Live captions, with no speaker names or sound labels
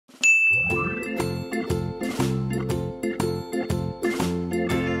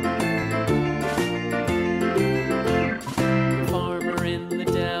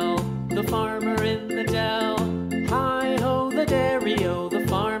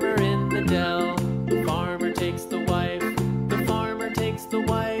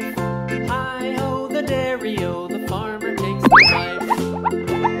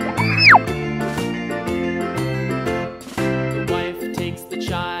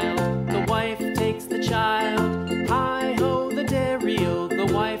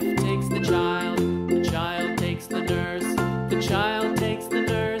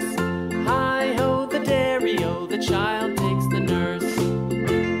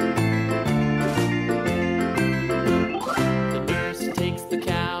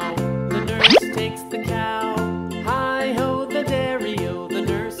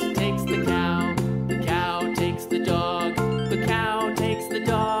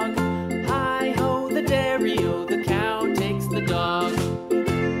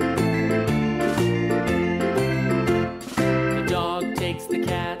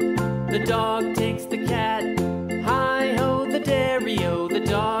dairy-o. The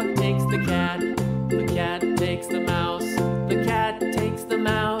dog takes the cat. The cat takes the mouse. The cat takes the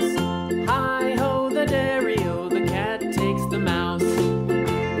mouse. Hi-ho, the dairy-o. The cat takes the mouse.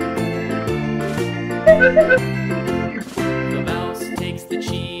 The mouse takes the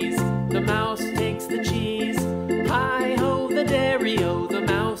cheese. The mouse takes the cheese. Hi-ho, the dairy-o. The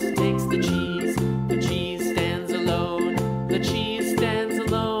mouse takes the cheese. The cheese stands alone. The cheese stands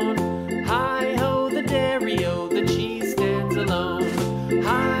alone. Hi-ho, the dairy-o. The cheese stands alone.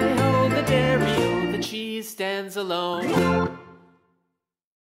 Hi-ho, the dairy-o. The cheese stands alone.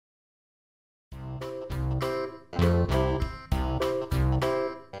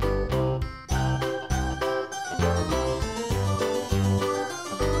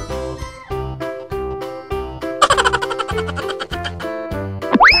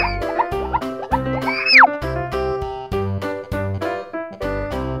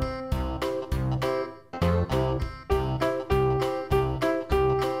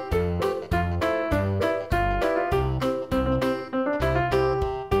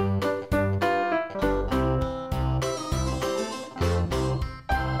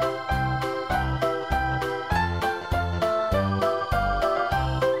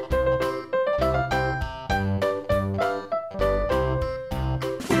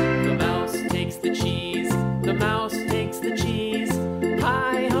 The cheese, the mouse takes the cheese.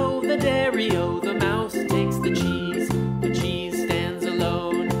 Hi-ho, the dairy-o. The mouse takes the cheese. The cheese stands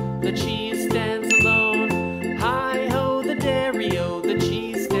alone. The cheese stands alone. Hi-ho, the dairy-o. The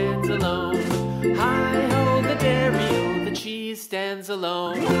cheese stands alone. Hi-ho, the dairy-o. The cheese stands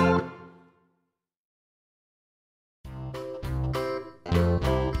alone.